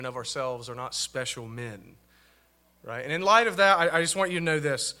of ourselves are not special men, right? And in light of that, I just want you to know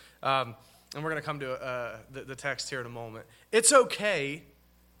this, and we're going to come to the text here in a moment. It's okay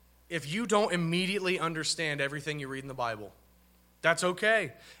if you don't immediately understand everything you read in the Bible. That's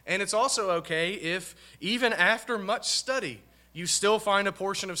okay. And it's also okay if, even after much study, you still find a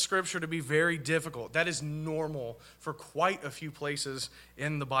portion of Scripture to be very difficult. That is normal for quite a few places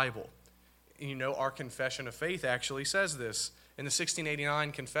in the Bible. You know, our Confession of Faith actually says this. In the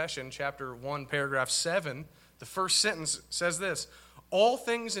 1689 Confession, chapter 1, paragraph 7, the first sentence says this: all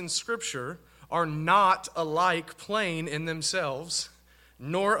things in Scripture are not alike plain in themselves,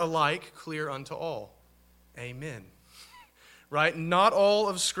 nor alike clear unto all. Amen. Right? Not all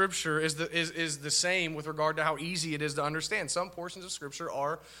of Scripture is the same with regard to how easy it is to understand. Some portions of Scripture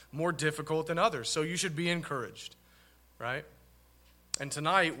are more difficult than others, so you should be encouraged. Right? And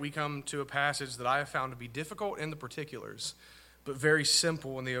tonight we come to a passage that I have found to be difficult in the particulars, but very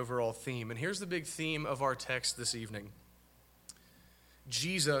simple in the overall theme. And here's the big theme of our text this evening.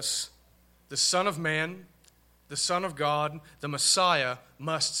 Jesus, the Son of Man, the Son of God, the Messiah,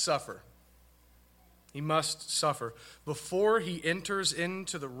 must suffer. He must suffer. Before he enters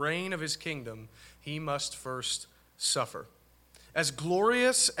into the reign of his kingdom, he must first suffer. As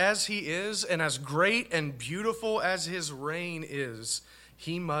glorious as he is, and as great and beautiful as his reign is,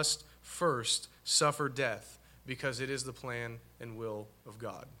 he must first suffer death, because it is the plan and will of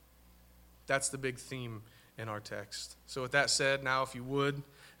God. That's the big theme in our text. So with that said, now if you would,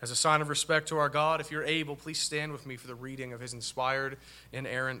 as a sign of respect to our God, if you're able, please stand with me for the reading of his inspired,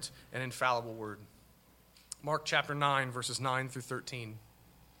 inerrant, and infallible word. Mark chapter 9, verses 9 through 13.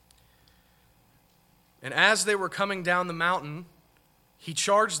 And as they were coming down the mountain, he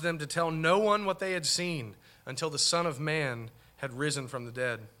charged them to tell no one what they had seen until the Son of Man had risen from the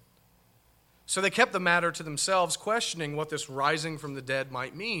dead. So they kept the matter to themselves, questioning what this rising from the dead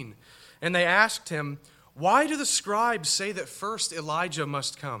might mean. And they asked him, why do the scribes say that first Elijah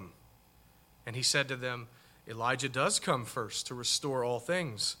must come? And he said to them, Elijah does come first to restore all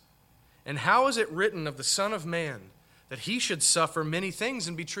things. And how is it written of the Son of Man that he should suffer many things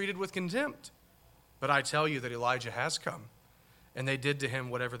and be treated with contempt? But I tell you that Elijah has come, and they did to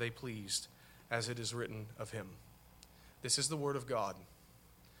him whatever they pleased, as it is written of him. This is the word of God.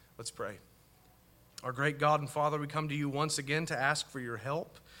 Let's pray. Our great God and Father, we come to you once again to ask for your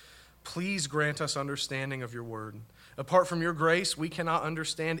help. Please grant us understanding of your word. Apart from your grace, we cannot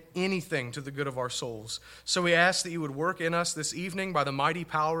understand anything to the good of our souls. So we ask that you would work in us this evening by the mighty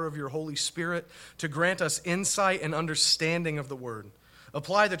power of your Holy Spirit to grant us insight and understanding of the word.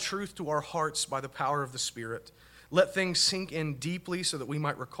 Apply the truth to our hearts by the power of the Spirit. Let things sink in deeply so that we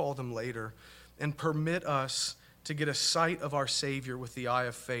might recall them later. And permit us to get a sight of our Savior with the eye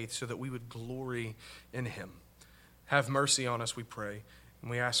of faith so that we would glory in him. Have mercy on us, we pray.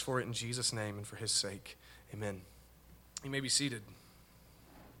 And we ask for it in Jesus' name and for his sake. Amen. You may be seated.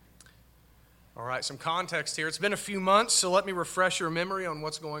 All right, some context here. It's been a few months, so let me refresh your memory on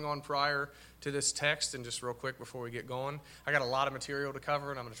what's going on prior to this text. And just real quick before we get going, I got a lot of material to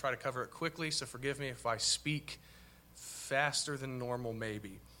cover, and I'm going to try to cover it quickly, so forgive me if I speak faster than normal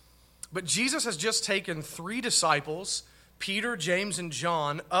maybe. But Jesus has just taken 3 disciples, Peter, James, and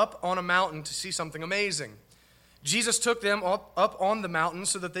John, up on a mountain to see something amazing. Jesus took them up on the mountain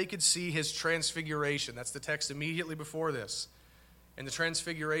so that they could see his transfiguration. That's the text immediately before this. And the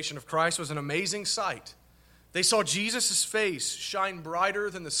transfiguration of Christ was an amazing sight. They saw Jesus' face shine brighter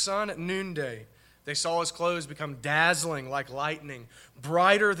than the sun at noonday. They saw his clothes become dazzling like lightning,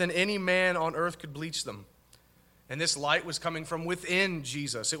 brighter than any man on earth could bleach them. And this light was coming from within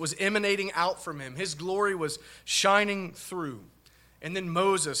Jesus. It was emanating out from him. His glory was shining through. And then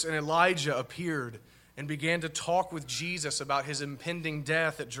Moses and Elijah appeared and began to talk with Jesus about his impending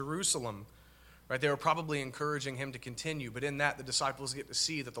death at Jerusalem. Right? They were probably encouraging him to continue, but in that the disciples get to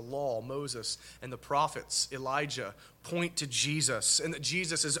see that the law, Moses, and the prophets, Elijah, point to Jesus, and that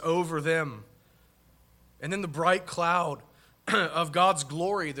Jesus is over them. And then the bright cloud of God's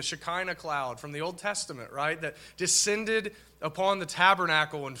glory, the Shekinah cloud from the Old Testament, right, that descended upon the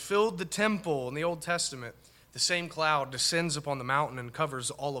tabernacle and filled the temple in the Old Testament. The same cloud descends upon the mountain and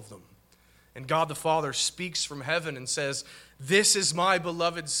covers all of them. And God the Father speaks from heaven and says, "This is my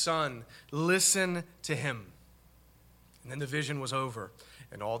beloved Son, listen to him." And then the vision was over,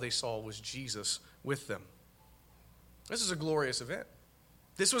 and all they saw was Jesus with them. This is a glorious event.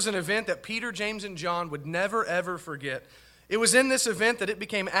 This was an event that Peter, James, and John would never, ever forget. It was in this event that it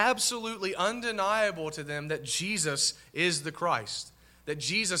became absolutely undeniable to them that Jesus is the Christ, that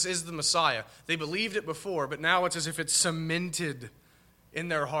Jesus is the Messiah. They believed it before, but now it's as if it's cemented in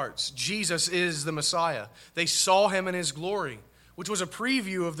their hearts. Jesus is the Messiah. They saw him in his glory. which was a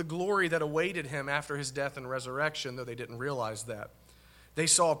preview of the glory that awaited him after his death and resurrection, though they didn't realize that. They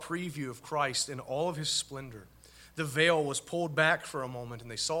saw a preview of Christ in all of his splendor. The veil was pulled back for a moment,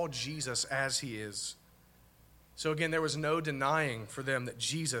 and they saw Jesus as he is. So again, there was no denying for them that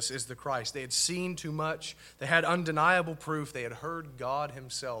Jesus is the Christ. They had seen too much. They had undeniable proof. They had heard God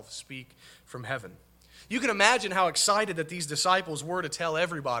himself speak from heaven. You can imagine how excited that these disciples were to tell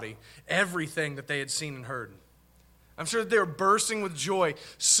everybody everything that they had seen and heard. I'm sure that they were bursting with joy,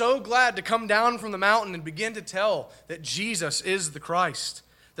 so glad to come down from the mountain and begin to tell that Jesus is the Christ.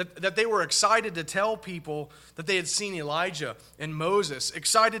 That they were excited to tell people that they had seen Elijah and Moses,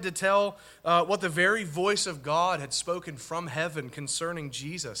 excited to tell what the very voice of God had spoken from heaven concerning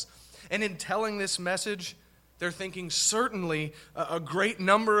Jesus. And in telling this message, they're thinking certainly a great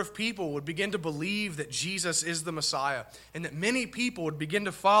number of people would begin to believe that Jesus is the Messiah and that many people would begin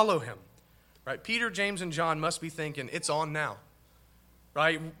to follow him. Right? Peter, James, and John must be thinking, it's on now.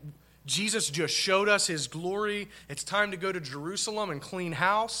 Right? Jesus just showed us his glory. It's time to go to Jerusalem and clean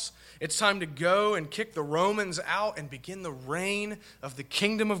house. It's time to go and kick the Romans out and begin the reign of the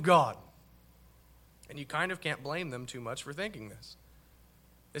kingdom of God. And you kind of can't blame them too much for thinking this.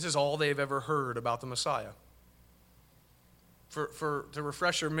 This is all they've ever heard about the Messiah. To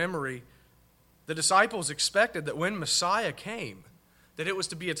refresh your memory, the disciples expected that when Messiah came, that it was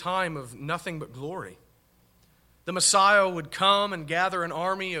to be a time of nothing but glory. The Messiah would come and gather an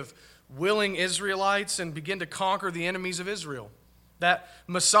army of willing Israelites and begin to conquer the enemies of Israel. That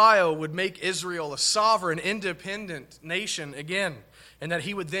Messiah would make Israel a sovereign, independent nation again, and that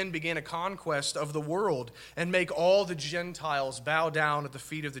he would then begin a conquest of the world and make all the Gentiles bow down at the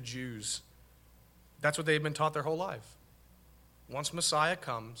feet of the Jews. That's what they've been taught their whole life. Once Messiah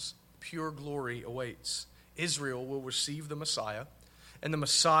comes, pure glory awaits. Israel will receive the Messiah, and the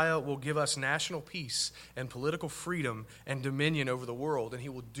Messiah will give us national peace and political freedom and dominion over the world, and he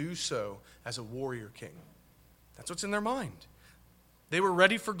will do so as a warrior king. That's what's in their mind. They were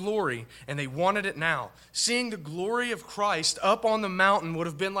ready for glory, and they wanted it now. Seeing the glory of Christ up on the mountain would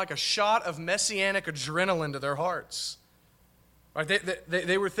have been like a shot of messianic adrenaline to their hearts. Right?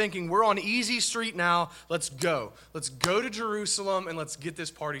 They were thinking, we're on easy street now, let's go. Let's go to Jerusalem, and let's get this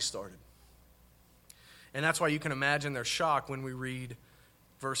party started. And that's why you can imagine their shock when we read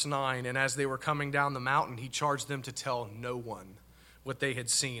Verse 9, and as they were coming down the mountain, he charged them to tell no one what they had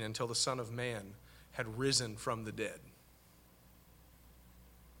seen until the Son of Man had risen from the dead.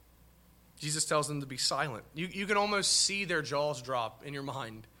 Jesus tells them to be silent. You can almost see their jaws drop in your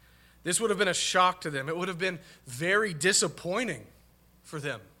mind. This would have been a shock to them. It would have been very disappointing for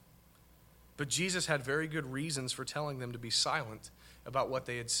them. But Jesus had very good reasons for telling them to be silent about what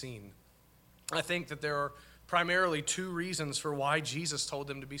they had seen. I think that there are primarily two reasons for why Jesus told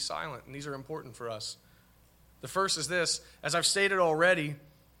them to be silent, and these are important for us. The first is this: as I've stated already,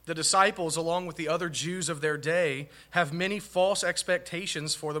 the disciples, along with the other Jews of their day, have many false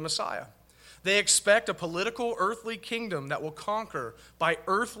expectations for the Messiah. They expect a political earthly kingdom that will conquer by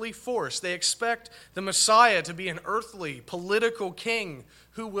earthly force. They expect the Messiah to be an earthly political king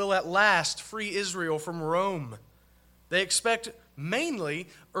who will at last free Israel from Rome. They expect mainly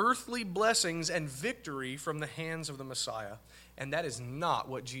earthly blessings and victory from the hands of the Messiah. And that is not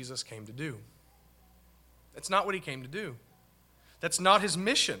what Jesus came to do. That's not what he came to do. That's not his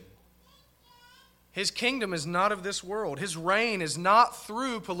mission. His kingdom is not of this world. His reign is not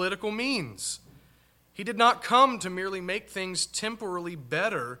through political means. He did not come to merely make things temporarily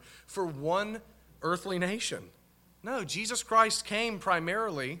better for one earthly nation. No, Jesus Christ came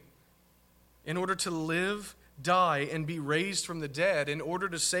primarily in order to live, die, and be raised from the dead in order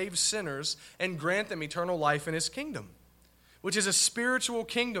to save sinners and grant them eternal life in his kingdom, which is a spiritual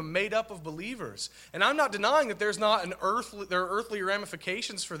kingdom made up of believers. And I'm not denying that there are earthly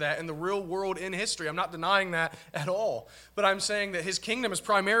ramifications for that in the real world in history. I'm not denying that at all. But I'm saying that his kingdom is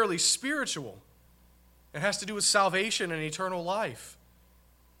primarily spiritual. It has to do with salvation and eternal life.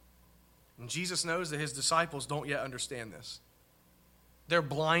 And Jesus knows that his disciples don't yet understand this. They're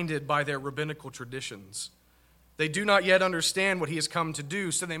blinded by their rabbinical traditions. They do not yet understand what he has come to do,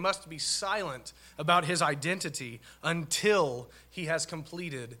 so they must be silent about his identity until he has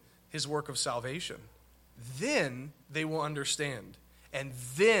completed his work of salvation. Then they will understand, and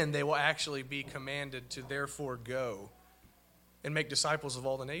then they will actually be commanded to therefore go and make disciples of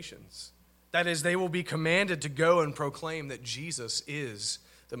all the nations. That is, they will be commanded to go and proclaim that Jesus is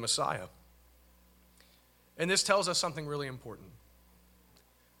the Messiah. And this tells us something really important.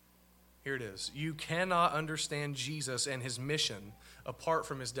 Here it is. You cannot understand Jesus and his mission apart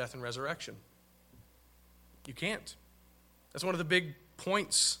from his death and resurrection. You can't. That's one of the big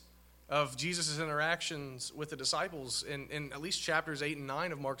points of Jesus' interactions with the disciples in at least chapters 8 and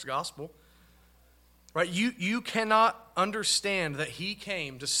 9 of Mark's gospel. Right? You cannot understand that he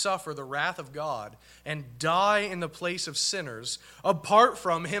came to suffer the wrath of God and die in the place of sinners apart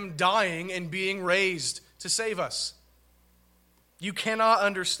from him dying and being raised to save us. You cannot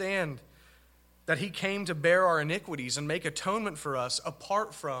understand that he came to bear our iniquities and make atonement for us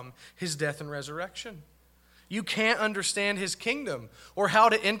apart from his death and resurrection. You can't understand his kingdom or how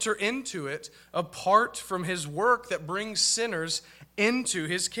to enter into it apart from his work that brings sinners into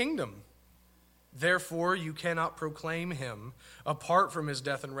his kingdom. Therefore, you cannot proclaim him apart from his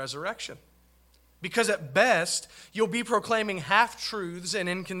death and resurrection. Because at best, you'll be proclaiming half-truths and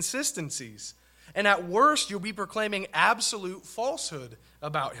inconsistencies. And at worst, you'll be proclaiming absolute falsehood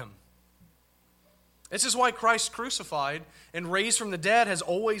about him. This is why Christ crucified and raised from the dead has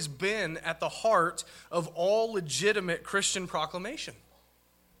always been at the heart of all legitimate Christian proclamation.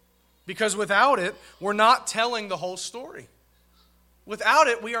 Because without it, we're not telling the whole story. Without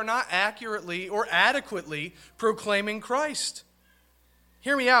it, we are not accurately or adequately proclaiming Christ.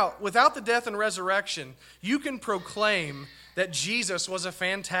 Hear me out. Without the death and resurrection, you can proclaim that Jesus was a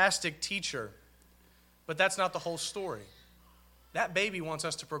fantastic teacher, but that's not the whole story. That baby wants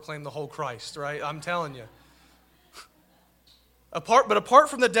us to proclaim the whole Christ, right? I'm telling you. Apart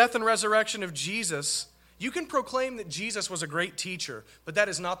from the death and resurrection of Jesus, you can proclaim that Jesus was a great teacher, but that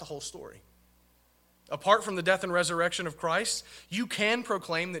is not the whole story. Apart from the death and resurrection of Christ, you can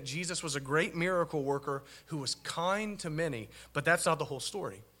proclaim that Jesus was a great miracle worker who was kind to many, but that's not the whole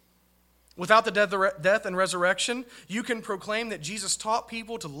story. Without the death and resurrection, you can proclaim that Jesus taught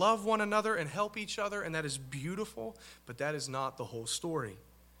people to love one another and help each other, and that is beautiful, but that is not the whole story.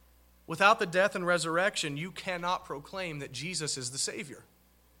 Without the death and resurrection, you cannot proclaim that Jesus is the Savior.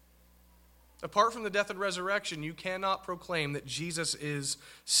 Apart from the death and resurrection, you cannot proclaim that Jesus is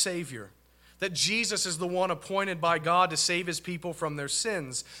Savior. That Jesus is the one appointed by God to save his people from their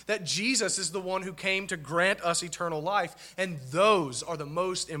sins. That Jesus is the one who came to grant us eternal life. And those are the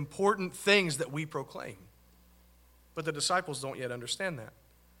most important things that we proclaim. But the disciples don't yet understand that.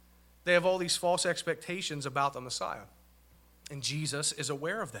 They have all these false expectations about the Messiah. And Jesus is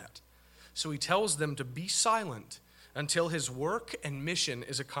aware of that. So he tells them to be silent until his work and mission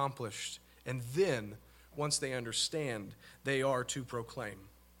is accomplished. And then, once they understand, they are to proclaim.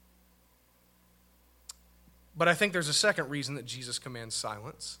 But I think there's a second reason that Jesus commands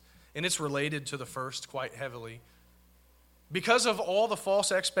silence, and it's related to the first quite heavily. Because of all the false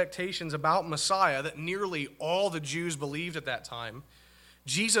expectations about Messiah that nearly all the Jews believed at that time,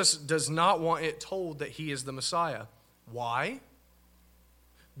 Jesus does not want it told that he is the Messiah. Why?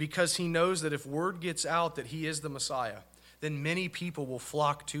 Because he knows that if word gets out that he is the Messiah, then many people will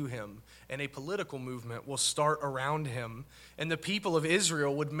flock to him, and a political movement will start around him, and the people of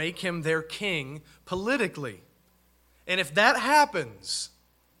Israel would make him their king politically. And if that happens,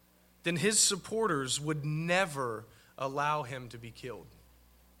 then his supporters would never allow him to be killed.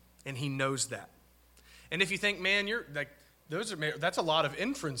 And he knows that. And if you think, man, that's a lot of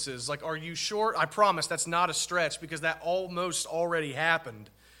inferences. Like, are you sure? I promise that's not a stretch, because that almost already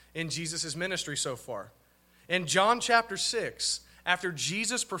happened in Jesus' ministry so far. In John chapter 6, after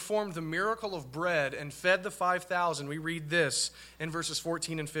Jesus performed the miracle of bread and fed the 5,000, we read this in verses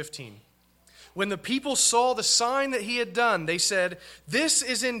 14 and 15. When the people saw the sign that he had done, they said, "This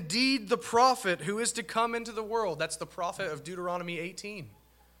is indeed the prophet who is to come into the world." That's the prophet of Deuteronomy 18.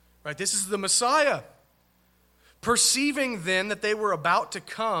 Right? This is the Messiah. Perceiving then that they were about to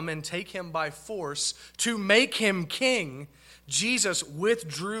come and take him by force to make him king, Jesus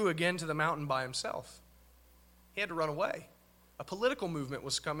withdrew again to the mountain by himself. He had to run away. A political movement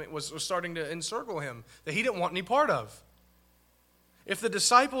was starting to encircle him that he didn't want any part of. If the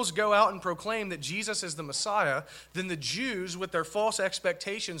disciples go out and proclaim that Jesus is the Messiah, then the Jews, with their false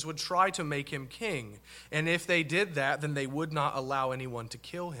expectations, would try to make him king. And if they did that, then they would not allow anyone to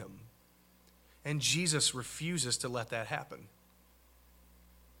kill him. And Jesus refuses to let that happen.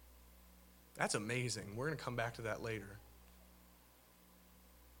 That's amazing. We're going to come back to that later.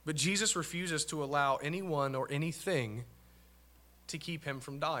 But Jesus refuses to allow anyone or anything to keep him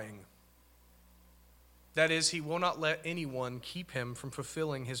from dying. That is, he will not let anyone keep him from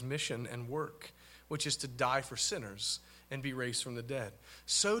fulfilling his mission and work, which is to die for sinners and be raised from the dead.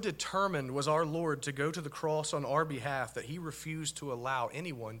 So determined was our Lord to go to the cross on our behalf that he refused to allow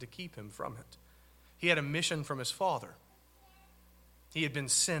anyone to keep him from it. He had a mission from his Father. He had been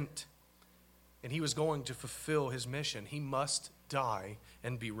sent, and he was going to fulfill his mission. He must die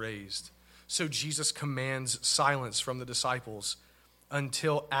and be raised. So Jesus commands silence from the disciples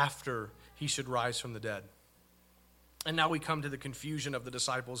until after he should rise from the dead. And now we come to the confusion of the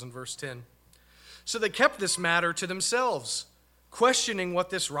disciples in verse 10. So they kept this matter to themselves, questioning what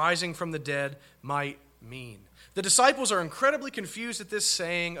this rising from the dead might mean. The disciples are incredibly confused at this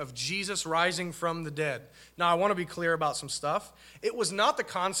saying of Jesus rising from the dead. Now, I want to be clear about some stuff. It was not the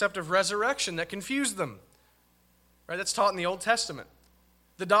concept of resurrection that confused them. Right? That's taught in the Old Testament.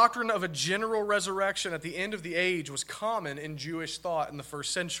 The doctrine of a general resurrection at the end of the age was common in Jewish thought in the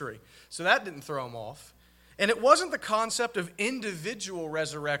first century. So that didn't throw them off. And it wasn't the concept of individual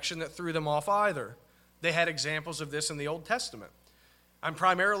resurrection that threw them off either. They had examples of this in the Old Testament. I'm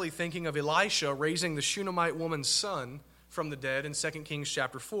primarily thinking of Elisha raising the Shunammite woman's son from the dead in 2 Kings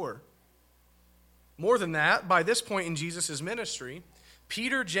chapter 4. More than that, by this point in Jesus' ministry,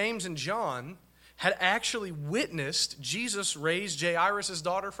 Peter, James, and John had actually witnessed Jesus raise Jairus'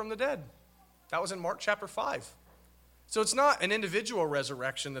 daughter from the dead. That was in Mark chapter 5. So it's not an individual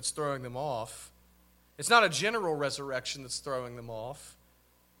resurrection that's throwing them off. It's not a general resurrection that's throwing them off.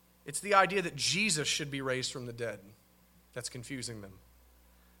 It's the idea that Jesus should be raised from the dead that's confusing them.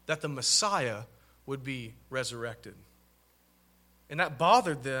 That the Messiah would be resurrected. And that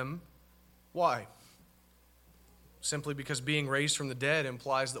bothered them. Why? Simply because being raised from the dead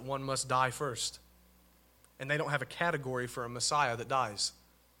implies that one must die first. And they don't have a category for a Messiah that dies.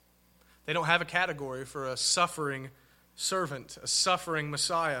 They don't have a category for a suffering servant, a suffering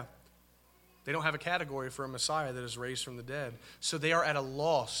Messiah. They don't have a category for a Messiah that is raised from the dead. So they are at a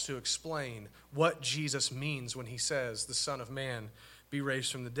loss to explain what Jesus means when he says the Son of Man be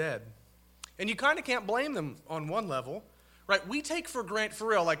raised from the dead. And you kind of can't blame them on one level, right? We take for granted, for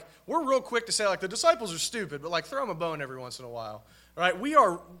real, like we're real quick to say like the disciples are stupid, but like throw them a bone every once in a while, right?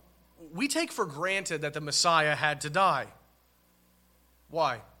 We take for granted that the Messiah had to die.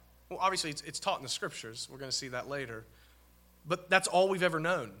 Why? Well, obviously it's taught in the Scriptures. We're going to see that later. But that's all we've ever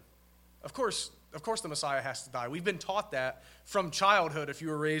known. Of course the Messiah has to die. We've been taught that from childhood if you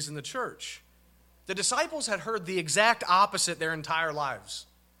were raised in the church. The disciples had heard the exact opposite their entire lives.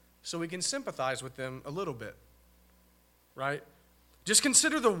 So we can sympathize with them a little bit, right? Just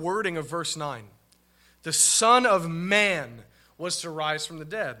consider the wording of verse 9. The Son of Man was to rise from the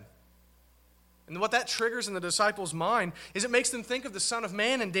dead. And what that triggers in the disciples' mind is it makes them think of the Son of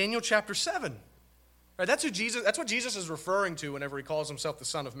Man in Daniel chapter 7. Right? That's what Jesus is referring to whenever he calls himself the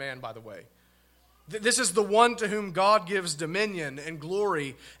Son of Man, by the way. This is the one to whom God gives dominion and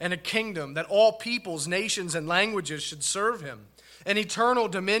glory and a kingdom that all peoples, nations, and languages should serve him. An eternal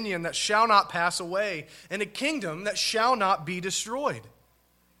dominion that shall not pass away and a kingdom that shall not be destroyed.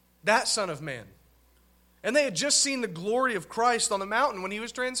 That Son of Man. And they had just seen the glory of Christ on the mountain when he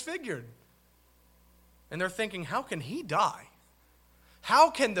was transfigured. And they're thinking, how can he die?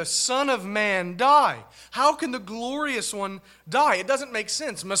 How can the Son of Man die? How can the glorious one die? It doesn't make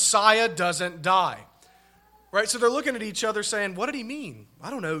sense. Messiah doesn't die. Right? So they're looking at each other saying, what did he mean?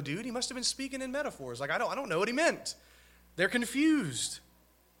 I don't know, dude. He must have been speaking in metaphors. Like, I don't know what he meant. They're confused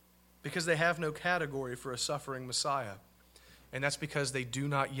because they have no category for a suffering Messiah. And that's because they do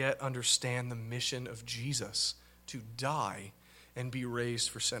not yet understand the mission of Jesus to die and be raised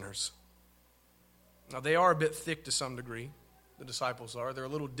for sinners. Now, they are a bit thick to some degree. The disciples are. They're a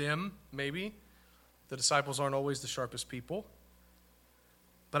little dim, maybe. The disciples aren't always the sharpest people.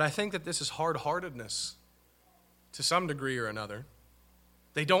 But I think that this is hard-heartedness to some degree or another.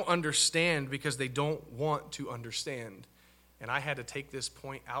 They don't understand because they don't want to understand. And I had to take this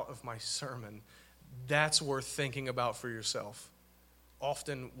point out of my sermon. That's worth thinking about for yourself.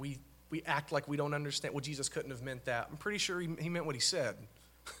 Often we act like we don't understand. Well, Jesus couldn't have meant that. I'm pretty sure he meant what he said.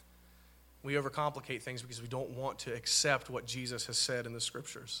 We overcomplicate things because we don't want to accept what Jesus has said in the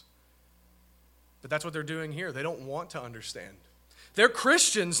Scriptures. But that's what they're doing here. They don't want to understand. They're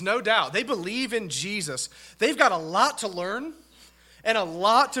Christians, no doubt. They believe in Jesus. They've got a lot to learn and a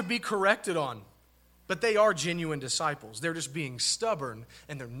lot to be corrected on. But they are genuine disciples. They're just being stubborn,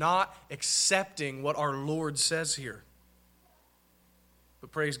 and they're not accepting what our Lord says here.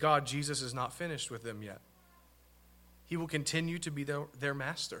 But praise God, Jesus is not finished with them yet. He will continue to be their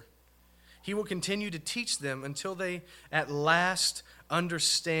master. He will continue to teach them until they at last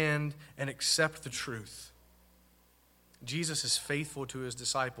understand and accept the truth. Jesus is faithful to his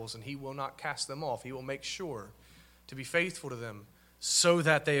disciples, and he will not cast them off. He will make sure to be faithful to them so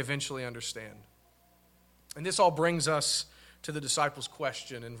that they eventually understand. And this all brings us to the disciples'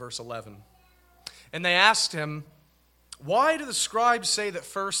 question in verse 11. And they asked him, why do the scribes say that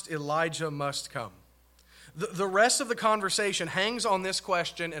first Elijah must come? The rest of the conversation hangs on this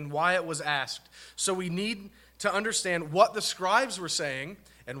question and why it was asked. So we need to understand what the scribes were saying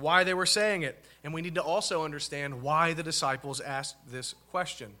and why they were saying it. And we need to also understand why the disciples asked this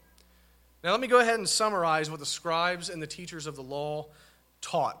question. Now let me go ahead and summarize what the scribes and the teachers of the law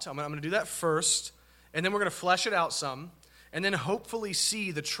taught. I'm going to do that first, and then we're going to flesh it out some, and then hopefully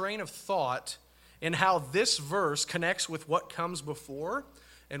see the train of thought in how this verse connects with what comes before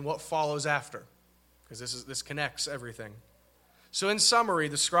and what follows after, because this connects everything. So in summary,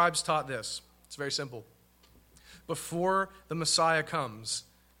 the scribes taught this. It's very simple. Before the Messiah comes,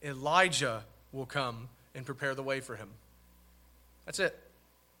 Elijah will come and prepare the way for him. That's it.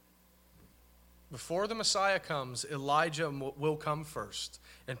 Before the Messiah comes, Elijah will come first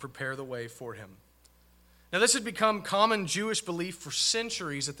and prepare the way for him. Now, this had become common Jewish belief for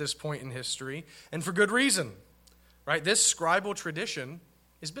centuries at this point in history, and for good reason. Right? This scribal tradition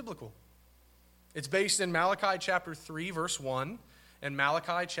is biblical. It's based in Malachi chapter 3, verse 1, and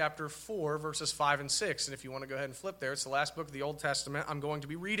Malachi chapter 4, verses 5 and 6. And if you want to go ahead and flip there, it's the last book of the Old Testament. I'm going to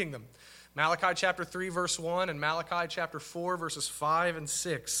be reading them. Malachi chapter 3, verse 1, and Malachi chapter 4, verses 5 and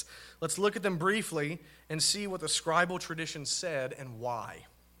 6. Let's look at them briefly and see what the scribal tradition said and why.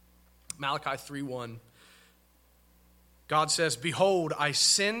 Malachi 3:1. God says, "Behold, I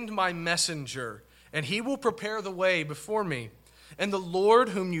send my messenger, and he will prepare the way before me. And the Lord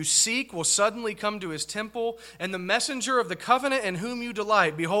whom you seek will suddenly come to his temple, and the messenger of the covenant in whom you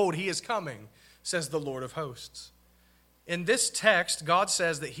delight, behold, he is coming, says the Lord of hosts." In this text, God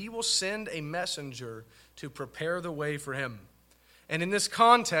says that he will send a messenger to prepare the way for him. And in this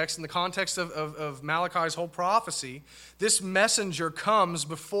context, in the context of Malachi's whole prophecy, this messenger comes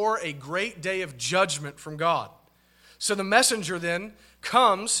before a great day of judgment from God. So the messenger then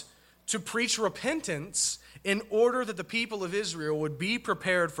comes to preach repentance in order that the people of Israel would be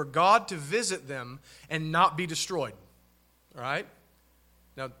prepared for God to visit them and not be destroyed. All right?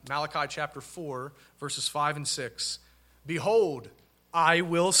 Now, Malachi chapter 4, verses 5 and 6. "Behold, I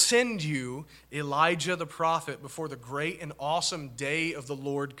will send you Elijah the prophet before the great and awesome day of the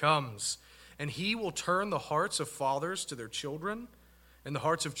Lord comes. And he will turn the hearts of fathers to their children, and the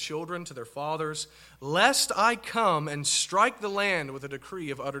hearts of children to their fathers, lest I come and strike the land with a decree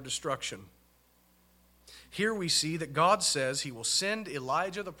of utter destruction." Here we see that God says he will send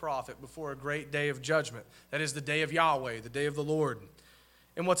Elijah the prophet before a great day of judgment. That is the day of Yahweh, the day of the Lord.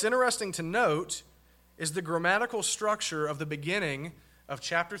 And what's interesting to note is the grammatical structure of the beginning of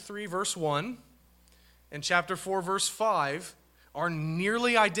chapter 3, verse 1, and chapter 4, verse 5 are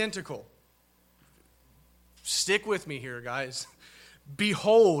nearly identical. Stick with me here, guys.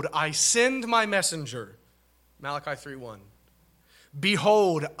 "Behold, I send my messenger," Malachi 3:1.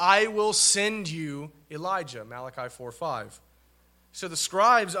 "Behold, I will send you Elijah," Malachi 4:5. So the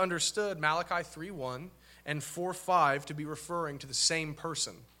scribes understood Malachi 3:1 and 4:5 to be referring to the same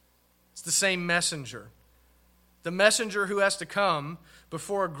person. It's the same messenger. The messenger who has to come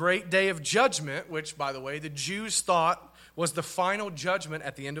before a great day of judgment, which, by the way, the Jews thought was the final judgment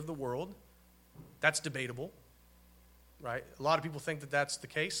at the end of the world. That's debatable, right? A lot of people think that that's the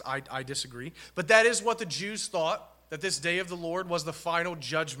case. I disagree. But that is what the Jews thought, that this day of the Lord was the final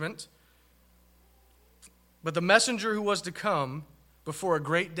judgment. But the messenger who was to come before a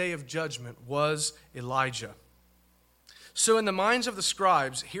great day of judgment was Elijah. So in the minds of the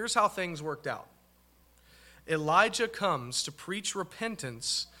scribes, here's how things worked out. Elijah comes to preach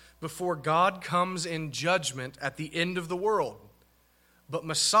repentance before God comes in judgment at the end of the world. But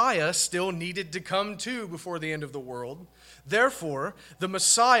Messiah still needed to come too before the end of the world. Therefore, the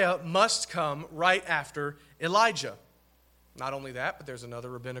Messiah must come right after Elijah. Not only that, but there's another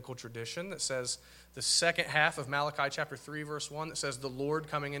rabbinical tradition that says the second half of Malachi chapter 3, verse 1, that says the Lord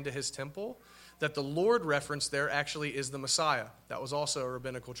coming into his temple, that the Lord reference there actually is the Messiah. That was also a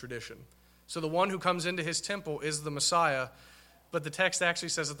rabbinical tradition. So the one who comes into his temple is the Messiah, but the text actually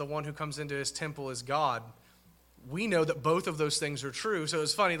says that the one who comes into his temple is God. We know that both of those things are true. So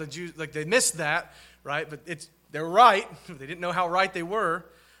it's funny, the Jews, they missed that, right? But they were right. They didn't know how right they were.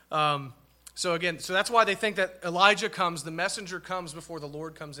 So that's why they think that Elijah comes, the messenger comes before the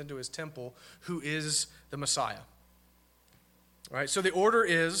Lord comes into his temple, who is the Messiah. All right, so the order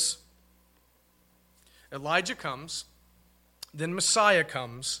is Elijah comes, then Messiah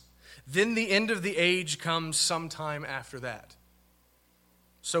comes, then the end of the age comes sometime after that.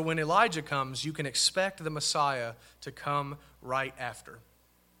 So when Elijah comes, you can expect the Messiah to come right after.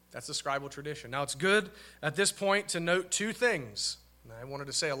 That's the scribal tradition. Now, it's good at this point to note two things. And I wanted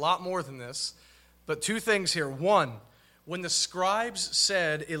to say a lot more than this, but two things here. One, when the scribes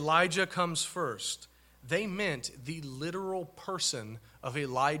said Elijah comes first, they meant the literal person of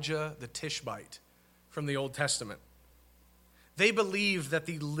Elijah the Tishbite from the Old Testament. They believed that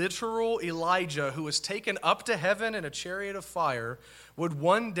the literal Elijah, who was taken up to heaven in a chariot of fire, would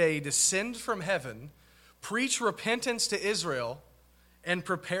one day descend from heaven, preach repentance to Israel, and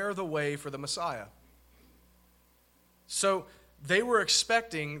prepare the way for the Messiah. So they were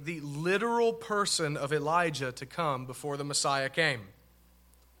expecting the literal person of Elijah to come before the Messiah came.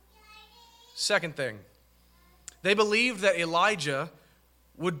 Second thing, they believed that Elijah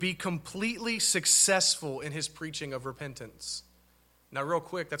would be completely successful in his preaching of repentance. Now, real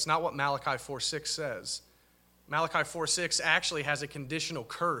quick, that's not what Malachi 4:6 says. Malachi 4:6 actually has a conditional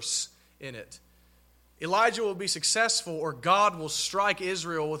curse in it. Elijah will be successful, or God will strike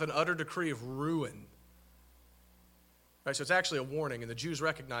Israel with an utter decree of ruin. Right, so it's actually a warning, and the Jews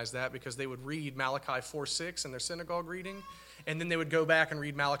recognized that because they would read Malachi 4:6 in their synagogue reading, and then they would go back and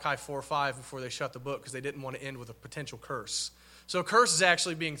read Malachi 4:5 before they shut the book because they didn't want to end with a potential curse. So a curse is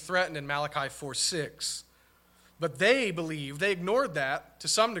actually being threatened in Malachi 4:6. But they believed, they ignored that to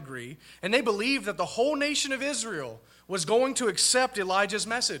some degree, and they believed that the whole nation of Israel was going to accept Elijah's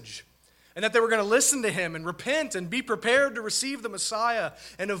message, and that they were going to listen to him and repent and be prepared to receive the Messiah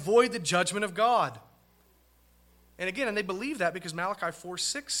and avoid the judgment of God. And again, they believe that because Malachi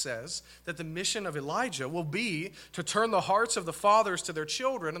 4:6 says that the mission of Elijah will be to turn the hearts of the fathers to their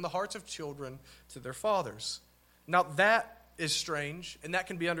children and the hearts of children to their fathers. Now that is strange, and that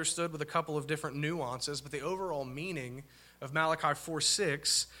can be understood with a couple of different nuances, but the overall meaning of Malachi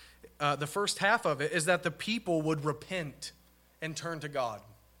 4:6, the first half of it, is that the people would repent and turn to God.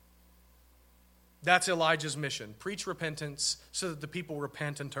 That's Elijah's mission. Preach repentance so that the people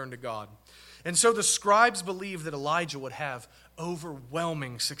repent and turn to God. And so the scribes believed that Elijah would have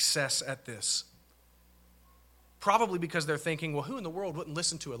overwhelming success at this. Probably because they're thinking, well, who in the world wouldn't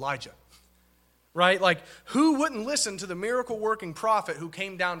listen to Elijah? Right? Like, who wouldn't listen to the miracle-working prophet who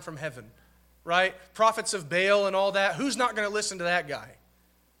came down from heaven? Right? Prophets of Baal and all that. Who's not going to listen to that guy?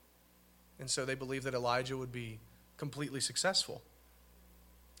 And so they believed that Elijah would be completely successful.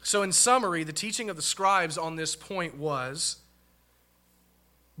 So in summary, the teaching of the scribes on this point was,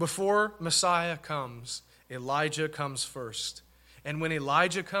 before Messiah comes, Elijah comes first. And when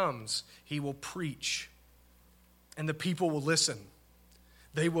Elijah comes, he will preach. And the people will listen.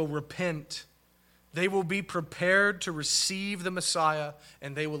 They will repent. They will be prepared to receive the Messiah,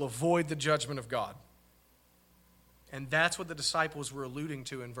 and they will avoid the judgment of God. And that's what the disciples were alluding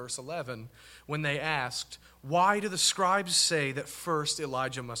to in verse 11 when they asked, why do the scribes say that first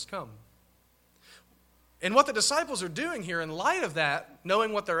Elijah must come? And what the disciples are doing here, in light of that,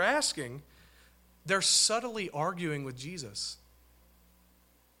 knowing what they're asking, they're subtly arguing with Jesus.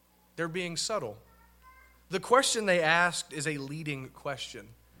 They're being subtle. The question they asked is a leading question.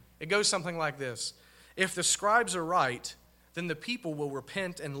 It goes something like this. If the scribes are right, then the people will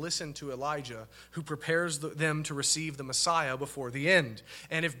repent and listen to Elijah, who prepares them to receive the Messiah before the end.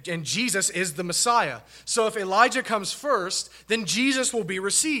 And Jesus is the Messiah. So if Elijah comes first, then Jesus will be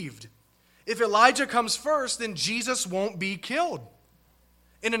received. If Elijah comes first, then Jesus won't be killed.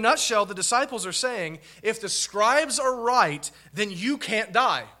 In a nutshell, the disciples are saying, if the scribes are right, then you can't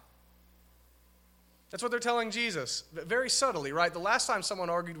die. That's what they're telling Jesus. Very subtly, right? The last time someone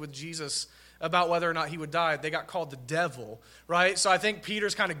argued with Jesus about whether or not he would die, they got called the devil, right? So I think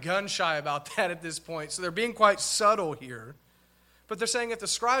Peter's kind of gun-shy about that at this point. So they're being quite subtle here. But they're saying if the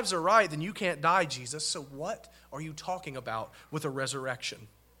scribes are right, then you can't die, Jesus. So what are you talking about with a resurrection?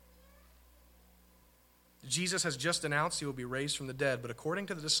 Jesus has just announced he will be raised from the dead, but according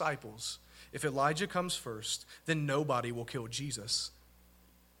to the disciples, if Elijah comes first, then nobody will kill Jesus.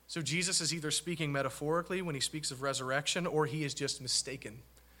 So Jesus is either speaking metaphorically when he speaks of resurrection, or he is just mistaken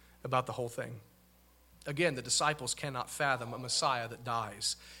about the whole thing. Again, the disciples cannot fathom a Messiah that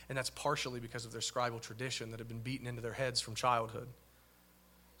dies, and that's partially because of their scribal tradition that had been beaten into their heads from childhood.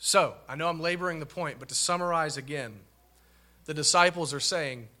 So, I know I'm laboring the point, but to summarize again, the disciples are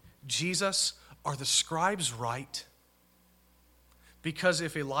saying, Jesus, are the scribes right? Because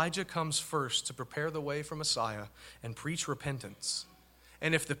if Elijah comes first to prepare the way for Messiah and preach repentance,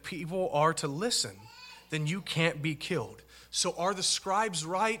 and if the people are to listen, then you can't be killed. So are the scribes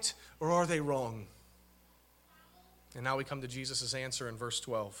right or are they wrong? And now we come to Jesus' answer in verse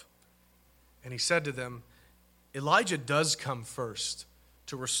 12. And he said to them, Elijah does come first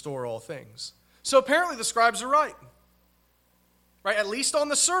to restore all things. So apparently the scribes are right. Right? At least on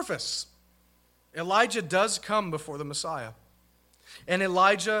the surface. Elijah does come before the Messiah. And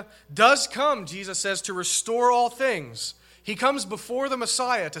Elijah does come, Jesus says, to restore all things. He comes before the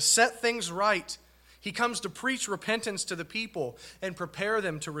Messiah to set things right. He comes to preach repentance to the people and prepare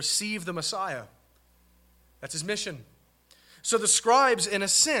them to receive the Messiah. That's his mission. So the scribes, in a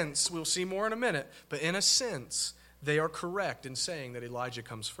sense, we'll see more in a minute, but in a sense, they are correct in saying that Elijah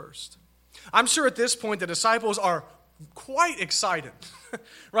comes first. I'm sure at this point the disciples are quite excited,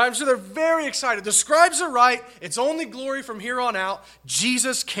 right? I'm sure they're very excited. The scribes are right. It's only glory from here on out.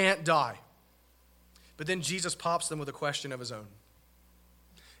 Jesus can't die. But then Jesus pops them with a question of his own.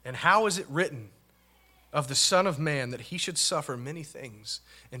 And how is it written of the Son of Man that he should suffer many things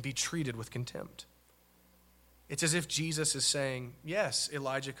and be treated with contempt? It's as if Jesus is saying, yes,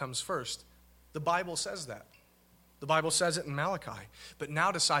 Elijah comes first. The Bible says that. The Bible says it in Malachi. But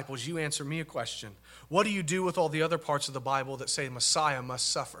now, disciples, you answer me a question. What do you do with all the other parts of the Bible that say Messiah must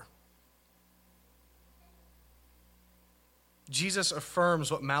suffer? Jesus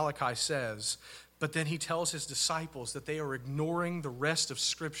affirms what Malachi says, but then he tells his disciples that they are ignoring the rest of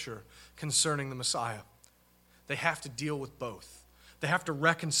Scripture concerning the Messiah. They have to deal with both. They have to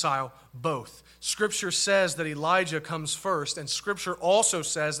reconcile both. Scripture says that Elijah comes first, and Scripture also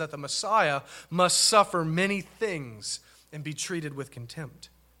says that the Messiah must suffer many things and be treated with contempt.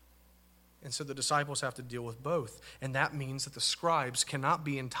 And so the disciples have to deal with both. And that means that the scribes cannot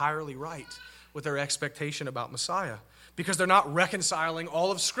be entirely right with their expectation about Messiah, because they're not reconciling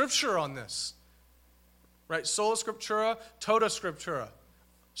all of Scripture on this. Right? Sola Scriptura, tota Scriptura.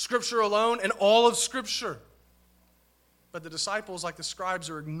 Scripture alone and all of Scripture. But the disciples, like the scribes,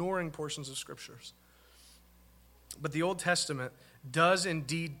 are ignoring portions of Scriptures. But the Old Testament does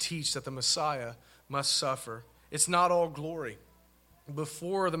indeed teach that the Messiah must suffer. It's not all glory.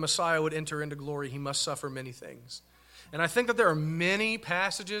 Before the Messiah would enter into glory, he must suffer many things. And I think that there are many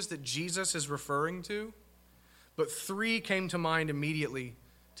passages that Jesus is referring to, but three came to mind immediately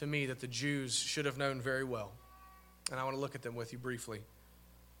to me that the Jews should have known very well. And I want to look at them with you briefly.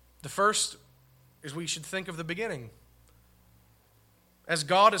 The first is we should think of the beginning. As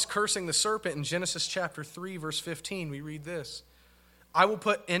God is cursing the serpent in Genesis chapter 3, verse 15, we read this. I will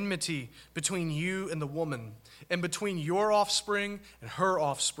put enmity between you and the woman, and between your offspring and her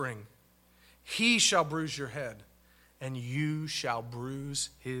offspring. He shall bruise your head, and you shall bruise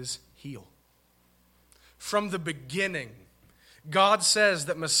his heel. From the beginning, God says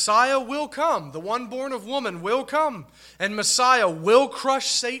that Messiah will come, the one born of woman will come, and Messiah will crush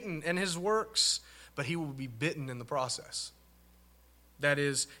Satan and his works, but he will be bitten in the process. That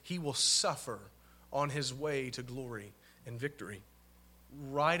is, he will suffer on his way to glory and victory.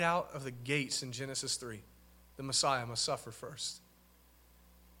 Right out of the gates in Genesis 3, the Messiah must suffer first.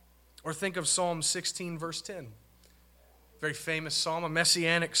 Or think of Psalm 16, verse 10. Very famous psalm, a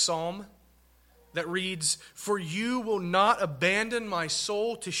messianic psalm that reads, For you will not abandon my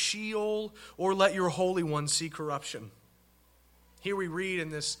soul to Sheol or let your Holy One see corruption. Here we read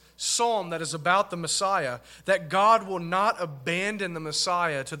in this psalm that is about the Messiah that God will not abandon the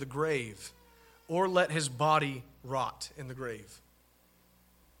Messiah to the grave or let his body rot in the grave.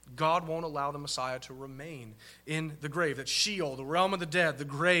 God won't allow the Messiah to remain in the grave. That Sheol, the realm of the dead, the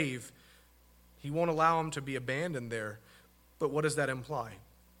grave, he won't allow him to be abandoned there. But what does that imply?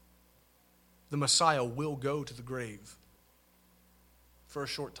 The Messiah will go to the grave for a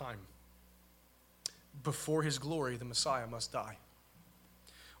short time. Before his glory, the Messiah must die.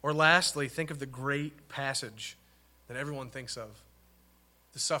 Or lastly, think of the great passage that everyone thinks of,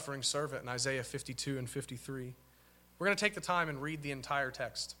 the suffering servant in Isaiah 52 and 53. We're going to take the time and read the entire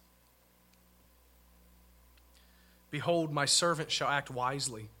text. Behold, my servant shall act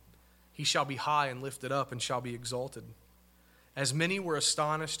wisely. He shall be high and lifted up and shall be exalted. As many were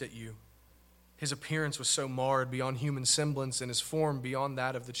astonished at you, his appearance was so marred beyond human semblance and his form beyond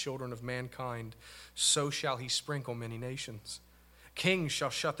that of the children of mankind, so shall he sprinkle many nations. Kings shall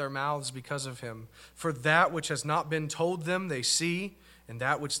shut their mouths because of him. For that which has not been told them they see, and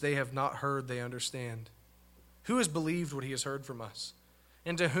that which they have not heard they understand. Who has believed what he has heard from us?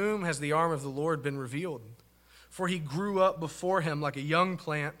 And to whom has the arm of the Lord been revealed? For he grew up before him like a young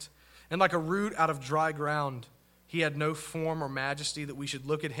plant, and like a root out of dry ground. He had no form or majesty that we should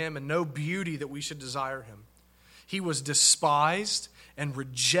look at him, and no beauty that we should desire him. He was despised and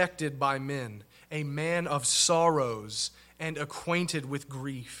rejected by men, a man of sorrows and acquainted with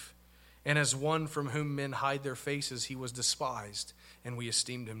grief. And as one from whom men hide their faces, he was despised, and we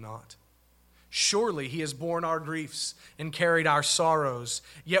esteemed him not. Surely he has borne our griefs and carried our sorrows,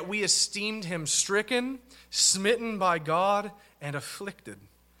 yet we esteemed him stricken, smitten by God, and afflicted.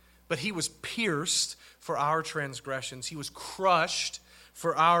 But he was pierced for our transgressions. He was crushed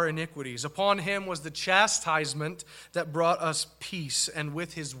for our iniquities. Upon him was the chastisement that brought us peace, and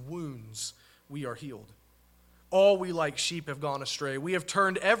with his wounds we are healed. All we like sheep have gone astray. We have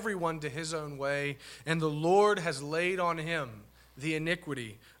turned everyone to his own way, and the Lord has laid on him the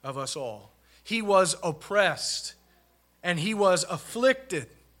iniquity of us all. He was oppressed, and he was afflicted,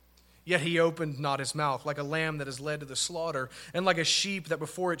 Yet he opened not his mouth. Like a lamb that is led to the slaughter, and like a sheep that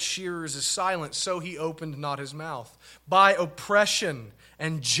before its shearers is silent, so he opened not his mouth. By oppression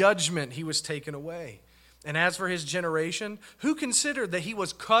and judgment he was taken away. And as for his generation, who considered that he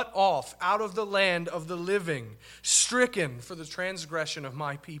was cut off out of the land of the living, stricken for the transgression of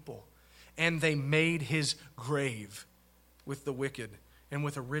my people? And they made his grave with the wicked and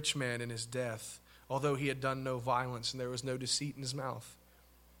with a rich man in his death, although he had done no violence and there was no deceit in his mouth.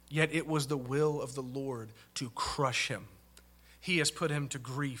 Yet it was the will of the Lord to crush him. He has put him to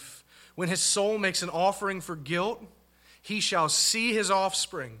grief. When his soul makes an offering for guilt, he shall see his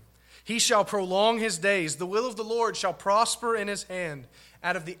offspring. He shall prolong his days. The will of the Lord shall prosper in his hand.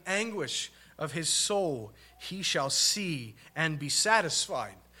 Out of the anguish of his soul he shall see and be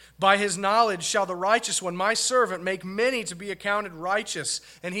satisfied. By his knowledge shall the righteous one, my servant, make many to be accounted righteous,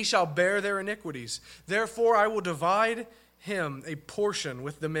 and he shall bear their iniquities. Therefore I will divide him a portion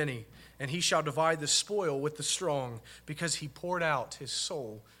with the many, and he shall divide the spoil with the strong, because he poured out his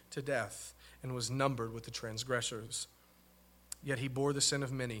soul to death and was numbered with the transgressors. Yet he bore the sin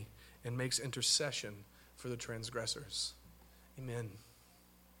of many and makes intercession for the transgressors. Amen.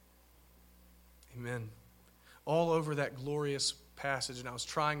 Amen. All over that glorious passage, and I was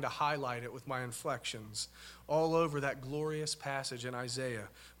trying to highlight it with my inflections, all over that glorious passage in Isaiah,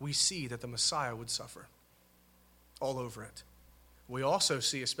 we see that the Messiah would suffer. All over it. We also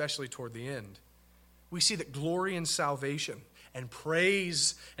see, especially toward the end, we see that glory and salvation and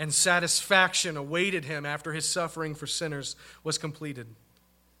praise and satisfaction awaited him after his suffering for sinners was completed.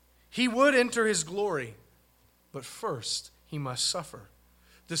 He would enter his glory, but first he must suffer.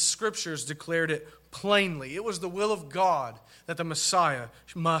 The scriptures declared it plainly. It was the will of God that the Messiah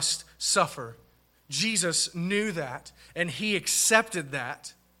must suffer. Jesus knew that, and he accepted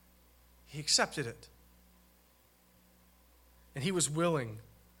that. He accepted it. And he was willing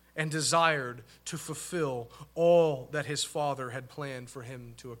and desired to fulfill all that his Father had planned for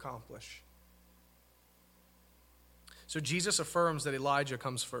him to accomplish. So Jesus affirms that Elijah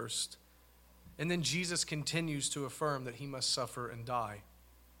comes first. And then Jesus continues to affirm that he must suffer and die.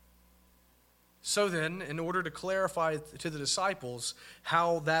 So then, in order to clarify to the disciples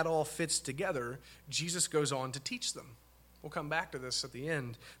how that all fits together, Jesus goes on to teach them. We'll come back to this at the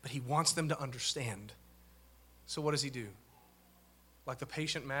end, but he wants them to understand. So what does he do? Like the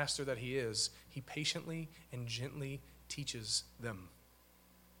patient master that he is, he patiently and gently teaches them.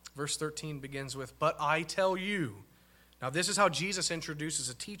 Verse 13 begins with, "But I tell you." Now this is how Jesus introduces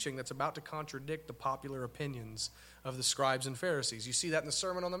a teaching that's about to contradict the popular opinions of the scribes and Pharisees. You see that in the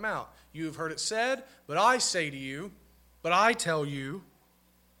Sermon on the Mount. You have heard it said, but I say to you, but I tell you.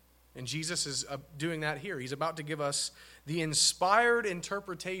 And Jesus is doing that here. He's about to give us the inspired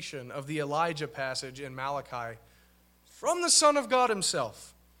interpretation of the Elijah passage in Malachi from the Son of God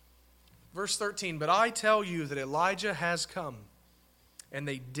himself. Verse 13, "But I tell you that Elijah has come, and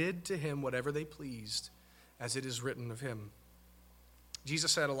they did to him whatever they pleased, as it is written of him."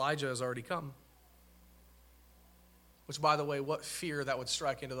 Jesus said Elijah has already come. Which, by the way, what fear that would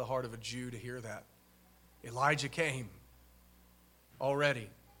strike into the heart of a Jew to hear that. Elijah came already,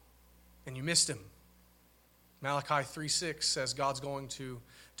 and you missed him. Malachi 3:6 says God's going to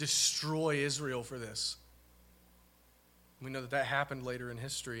destroy Israel for this. We know that happened later in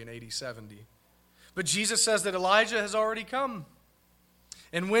history in AD 70. But Jesus says that Elijah has already come.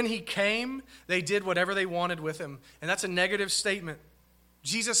 And when he came, they did whatever they wanted with him. And that's a negative statement.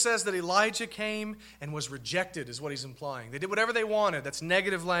 Jesus says that Elijah came and was rejected, is what he's implying. They did whatever they wanted. That's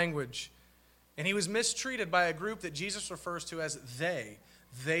negative language. And he was mistreated by a group that Jesus refers to as they.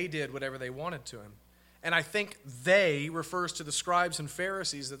 They did whatever they wanted to him. And I think they refers to the scribes and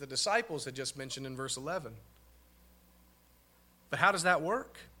Pharisees that the disciples had just mentioned in verse 11. But how does that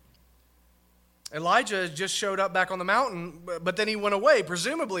work? Elijah just showed up back on the mountain, but then he went away,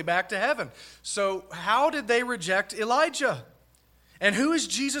 presumably back to heaven. So how did they reject Elijah? And who is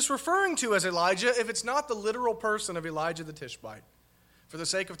Jesus referring to as Elijah if it's not the literal person of Elijah the Tishbite? For the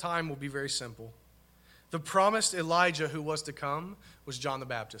sake of time, we'll be very simple. The promised Elijah who was to come was John the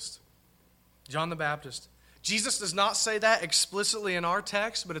Baptist. John the Baptist. Jesus does not say that explicitly in our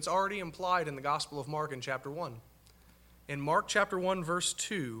text, but it's already implied in the Gospel of Mark in chapter 1. In Mark chapter 1, verse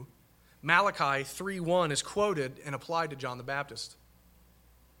 2, Malachi 3:1 is quoted and applied to John the Baptist.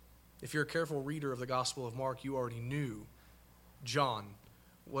 If you're a careful reader of the Gospel of Mark, you already knew John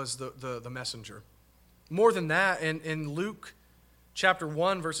was the messenger. More than that, in Luke chapter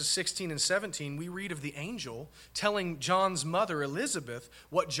 1, verses 16 and 17, we read of the angel telling John's mother, Elizabeth,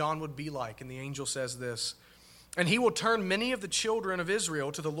 what John would be like. And the angel says this, "And he will turn many of the children of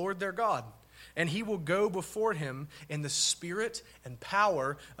Israel to the Lord their God, and he will go before him in the spirit and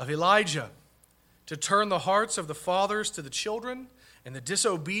power of Elijah, to turn the hearts of the fathers to the children, and the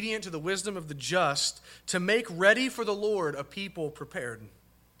disobedient to the wisdom of the just, to make ready for the Lord a people prepared."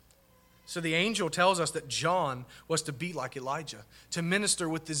 So the angel tells us that John was to be like Elijah, to minister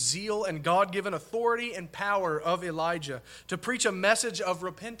with the zeal and God-given authority and power of Elijah, to preach a message of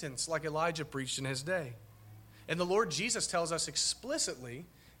repentance like Elijah preached in his day. And the Lord Jesus tells us explicitly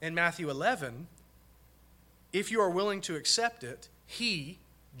in Matthew 11, if you are willing to accept it, he,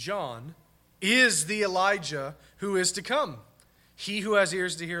 John, is the Elijah who is to come. He who has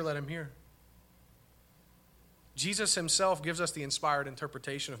ears to hear, let him hear. Jesus himself gives us the inspired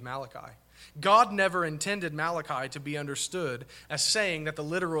interpretation of Malachi. God never intended Malachi to be understood as saying that the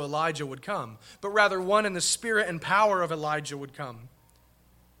literal Elijah would come, but rather one in the spirit and power of Elijah would come.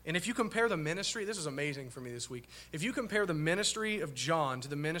 And if you compare the ministry, this is amazing for me this week. If you compare the ministry of John to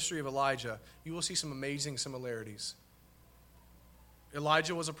the ministry of Elijah, you will see some amazing similarities.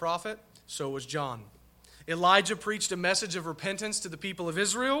 Elijah was a prophet, so was John. Elijah preached a message of repentance to the people of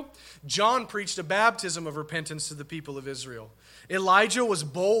Israel. John preached a baptism of repentance to the people of Israel. Elijah was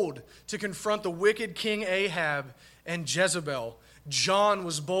bold to confront the wicked King Ahab and Jezebel. John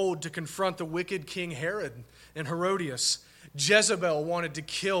was bold to confront the wicked King Herod and Herodias. Jezebel wanted to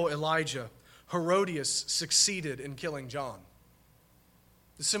kill Elijah. Herodias succeeded in killing John.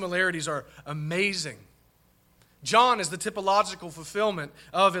 The similarities are amazing. John is the typological fulfillment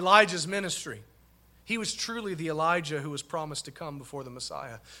of Elijah's ministry. He was truly the Elijah who was promised to come before the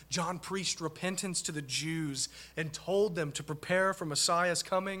Messiah. John preached repentance to the Jews and told them to prepare for Messiah's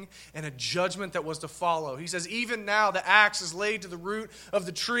coming and a judgment that was to follow. He says, even now the axe is laid to the root of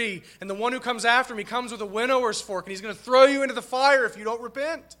the tree, and the one who comes after me comes with a winnower's fork, and he's going to throw you into the fire if you don't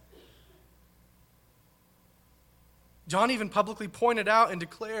repent. John even publicly pointed out and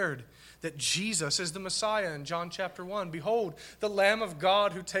declared that Jesus is the Messiah in John chapter 1. Behold, the Lamb of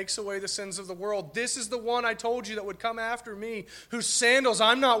God who takes away the sins of the world. This is the one I told you that would come after me, whose sandals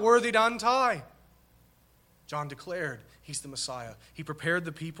I'm not worthy to untie. John declared he's the Messiah. He prepared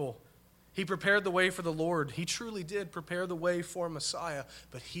the people. He prepared the way for the Lord. He truly did prepare the way for Messiah,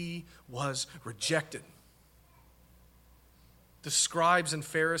 but he was rejected. The scribes and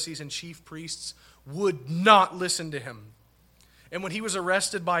Pharisees and chief priests would not listen to him. And when he was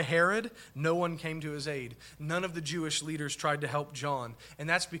arrested by Herod, no one came to his aid. None of the Jewish leaders tried to help John. And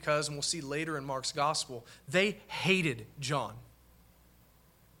that's because, and we'll see later in Mark's gospel, they hated John.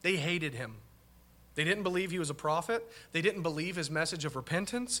 They hated him. They didn't believe he was a prophet. They didn't believe his message of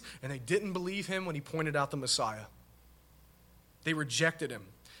repentance. And they didn't believe him when he pointed out the Messiah. They rejected him.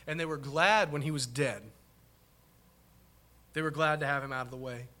 And they were glad when he was dead. They were glad to have him out of the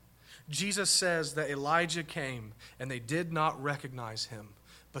way. Jesus says that Elijah came and they did not recognize him,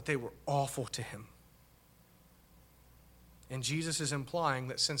 but they were awful to him. And Jesus is implying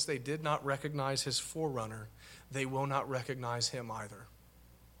that since they did not recognize his forerunner, they will not recognize him either.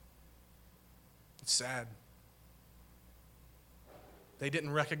 It's sad. They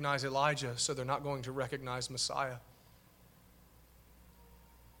didn't recognize Elijah, so they're not going to recognize Messiah.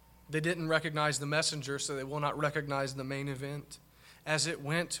 They didn't recognize the messenger, so they will not recognize the main event. As it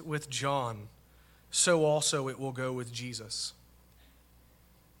went with John, so also it will go with Jesus.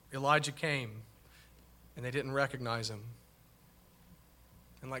 Elijah came, and they didn't recognize him.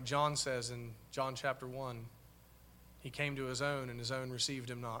 And like John says in John chapter 1, he came to his own, and his own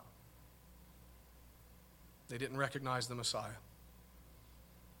received him not. They didn't recognize the Messiah.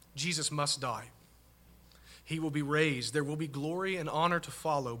 Jesus must die. He will be raised. There will be glory and honor to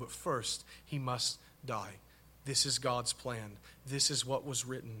follow, but first he must die. This is God's plan. This is what was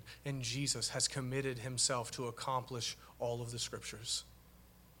written, and Jesus has committed himself to accomplish all of the Scriptures.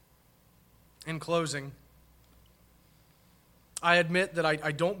 In closing, I admit that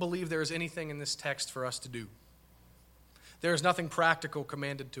I don't believe there is anything in this text for us to do. There is nothing practical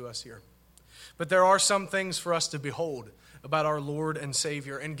commanded to us here. But there are some things for us to behold about our Lord and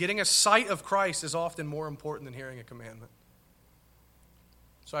Savior, and getting a sight of Christ is often more important than hearing a commandment.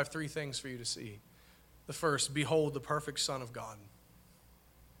 So I have 3 things for you to see. The first, behold the perfect Son of God.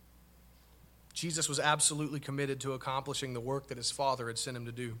 Jesus was absolutely committed to accomplishing the work that his Father had sent him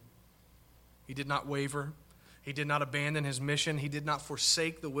to do. He did not waver. He did not abandon his mission. He did not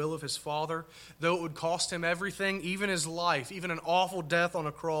forsake the will of his Father. Though it would cost him everything, even his life, even an awful death on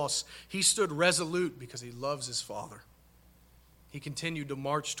a cross, he stood resolute because he loves his Father. He continued to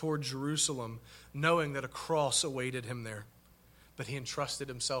march toward Jerusalem, knowing that a cross awaited him there. But he entrusted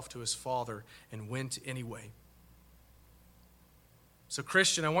himself to his Father and went anyway. So,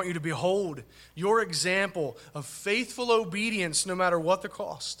 Christian, I want you to behold your example of faithful obedience no matter what the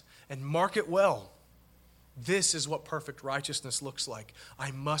cost. and mark it well. This is what perfect righteousness looks like.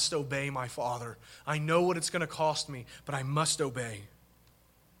 I must obey my Father. I know what it's going to cost me, but I must obey.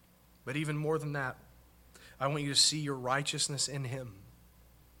 But even more than that, I want you to see your righteousness in him,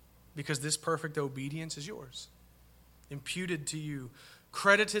 because this perfect obedience is yours, imputed to you,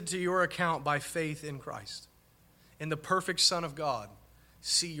 credited to your account by faith in Christ. In the perfect Son of God,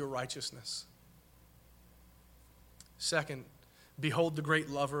 see your righteousness. Second, behold the great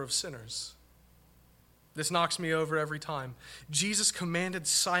lover of sinners. This knocks me over every time. Jesus commanded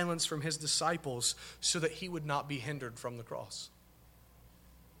silence from his disciples so that he would not be hindered from the cross.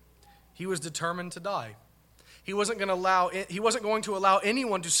 He was determined to die. He wasn't going to allow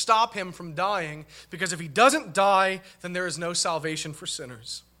anyone to stop him from dying, because if he doesn't die, then there is no salvation for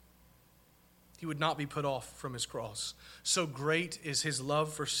sinners. He would not be put off from his cross. So great is his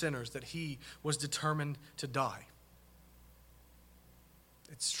love for sinners that he was determined to die.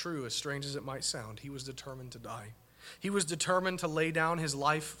 It's true, as strange as it might sound, he was determined to die. He was determined to lay down his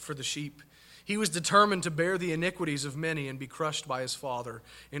life for the sheep. He was determined to bear the iniquities of many and be crushed by his Father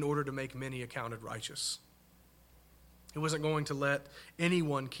in order to make many accounted righteous. He wasn't going to let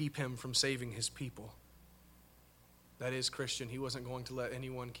anyone keep him from saving his people. That is, Christian, he wasn't going to let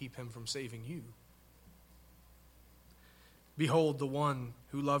anyone keep him from saving you. Behold the one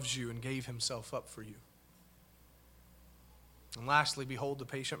who loves you and gave himself up for you. And lastly, behold the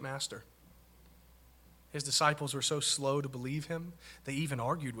patient master. His disciples were so slow to believe him, they even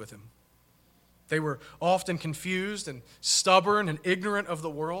argued with him. They were often confused and stubborn and ignorant of the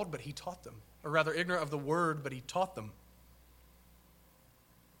world, but he taught them. Or rather, ignorant of the word, but he taught them.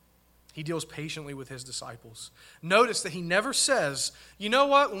 He deals patiently with his disciples. Notice that he never says, you know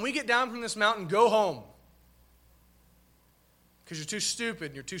what, when we get down from this mountain, go home. Because you're too stupid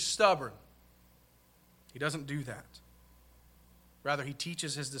and you're too stubborn. He doesn't do that. Rather, he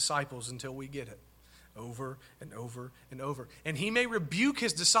teaches his disciples until we get it. Over and over and over. And he may rebuke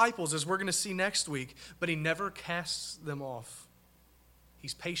his disciples, as we're going to see next week, but he never casts them off.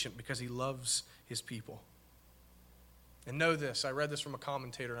 He's patient because he loves his people. And know this, I read this from a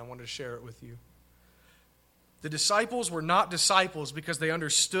commentator and I wanted to share it with you. The disciples were not disciples because they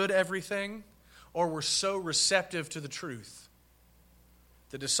understood everything or were so receptive to the truth.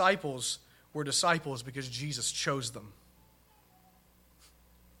 The disciples were disciples because Jesus chose them.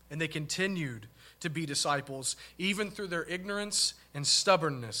 And they continued to be disciples even through their ignorance and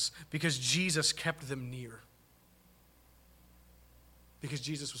stubbornness because Jesus kept them near. Because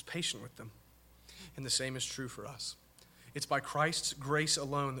Jesus was patient with them. And the same is true for us. It's by Christ's grace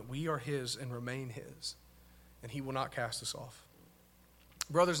alone that we are his and remain his. And he will not cast us off.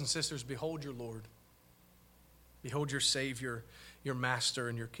 Brothers and sisters, behold your Lord. Behold your Savior, your Master,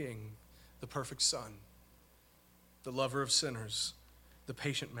 and your King, the perfect Son, the lover of sinners, the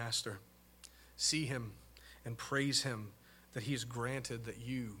patient Master. See him and praise him that he has granted that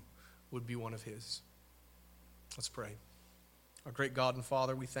you would be one of his. Let's pray. Our great God and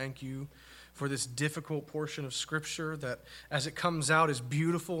Father, we thank you for this difficult portion of Scripture that, as it comes out, is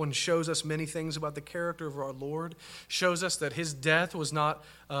beautiful and shows us many things about the character of our Lord, shows us that his death was not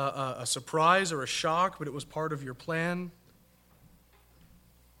a surprise or a shock, but it was part of your plan,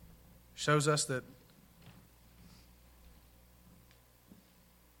 shows us that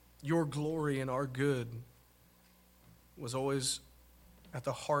your glory and our good was always at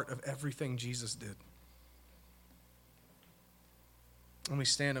the heart of everything Jesus did. And we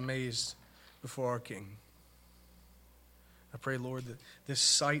stand amazed before our King. I pray, Lord, that this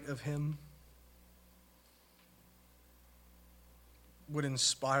sight of him would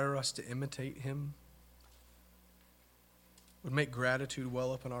inspire us to imitate him, would make gratitude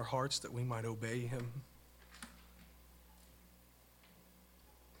well up in our hearts that we might obey him.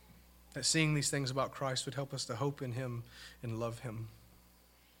 That seeing these things about Christ would help us to hope in him and love him.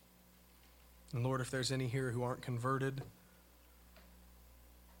 And Lord, if there's any here who aren't converted,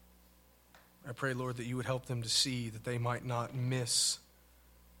 I pray, Lord, that you would help them to see that they might not miss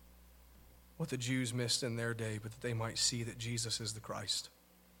what the Jews missed in their day, but that they might see that Jesus is the Christ.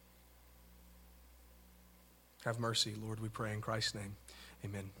 Have mercy, Lord, we pray in Christ's name.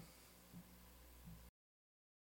 Amen.